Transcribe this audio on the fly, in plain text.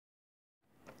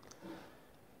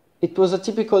It was a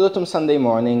typical autumn Sunday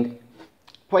morning,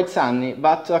 quite sunny,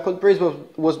 but a cold breeze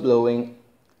was blowing.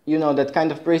 You know, that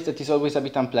kind of breeze that is always a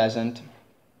bit unpleasant.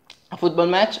 A football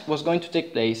match was going to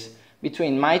take place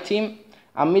between my team,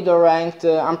 a middle-ranked,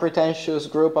 unpretentious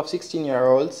group of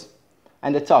 16-year-olds,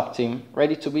 and the top team,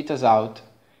 ready to beat us out.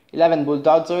 11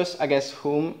 bulldozers against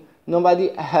whom nobody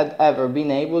had ever been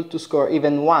able to score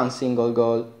even one single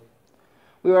goal.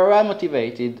 We were well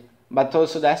motivated, but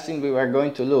also destined we were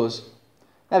going to lose.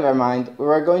 Never mind, we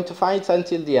were going to fight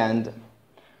until the end.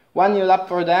 1-0 up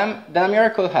for them, then a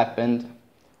miracle happened.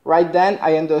 Right then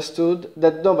I understood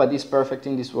that nobody is perfect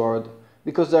in this world,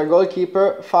 because their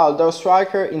goalkeeper fouled our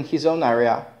striker in his own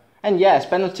area. And yes,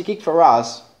 penalty kick for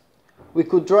us. We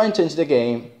could draw and change the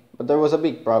game, but there was a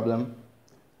big problem.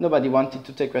 Nobody wanted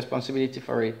to take responsibility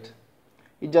for it.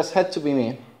 It just had to be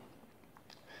me.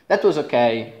 That was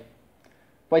okay.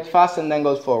 Quite fast and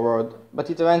angled forward, but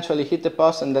it eventually hit the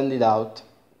post and ended out.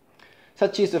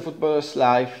 Such is the footballer's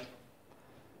life.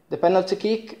 The penalty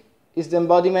kick is the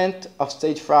embodiment of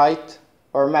stage fright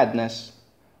or madness,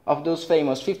 of those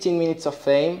famous 15 minutes of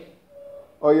fame,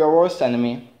 or your worst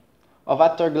enemy, of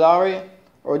utter glory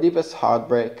or deepest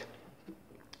heartbreak.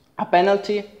 A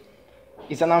penalty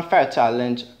is an unfair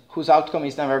challenge whose outcome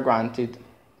is never granted.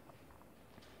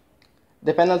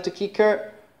 The penalty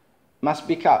kicker must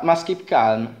keep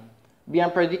calm, be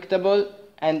unpredictable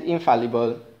and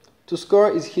infallible. To score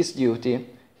is his duty.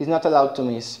 He's not allowed to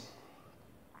miss.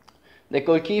 The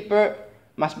goalkeeper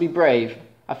must be brave,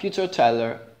 a future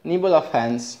teller, nimble of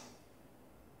hands.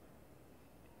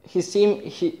 His team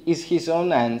is in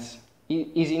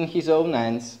his own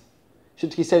hands.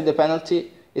 Should he save the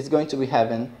penalty, it's going to be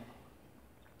heaven.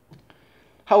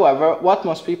 However, what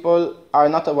most people are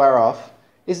not aware of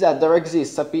is that there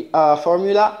exists a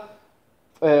formula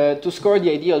to score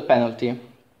the ideal penalty.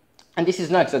 And this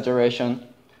is no exaggeration.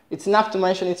 It's enough to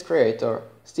mention its creator,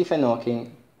 Stephen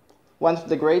Hawking, one of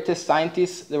the greatest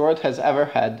scientists the world has ever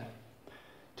had.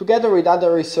 Together with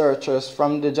other researchers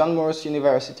from the John Moores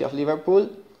University of Liverpool,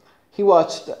 he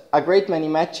watched a great many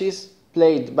matches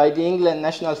played by the England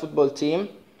national football team,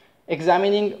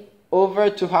 examining over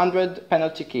 200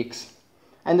 penalty kicks,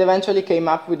 and eventually came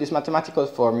up with this mathematical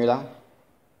formula.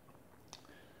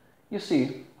 You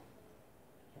see,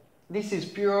 this is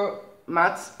pure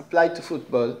maths applied to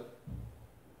football.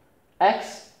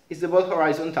 X is the ball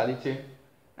horizontality,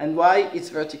 and Y its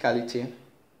verticality.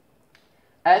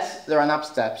 S, the run-up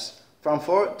steps, from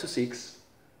 4 to 6.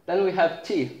 Then we have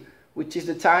T, which is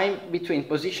the time between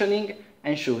positioning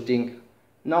and shooting,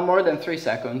 no more than 3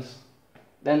 seconds.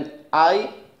 Then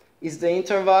I is the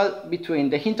interval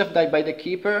between the hint of dive by the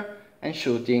keeper and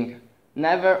shooting,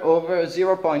 never over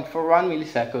 0.41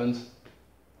 milliseconds.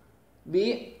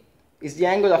 B is the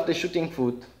angle of the shooting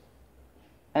foot,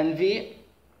 and V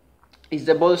is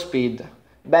the ball speed,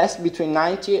 best between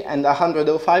 90 and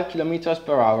 105 km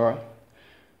per hour.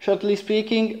 Shortly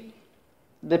speaking,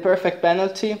 the perfect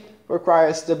penalty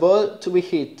requires the ball to be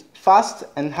hit fast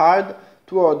and hard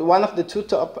toward one of the two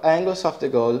top angles of the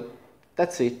goal.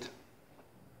 That's it.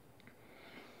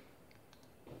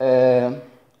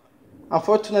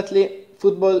 Unfortunately,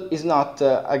 football is not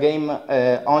a game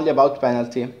only about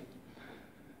penalty.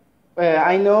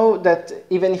 I know that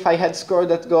even if I had scored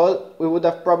that goal, we would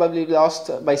have probably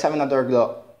lost by 7 other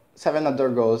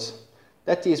goals.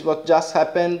 That is what just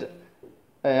happened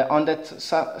on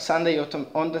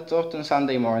that autumn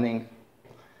Sunday morning.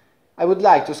 I would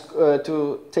like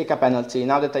to take a penalty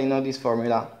now that I know this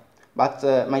formula, but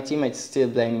my teammates still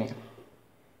blame me.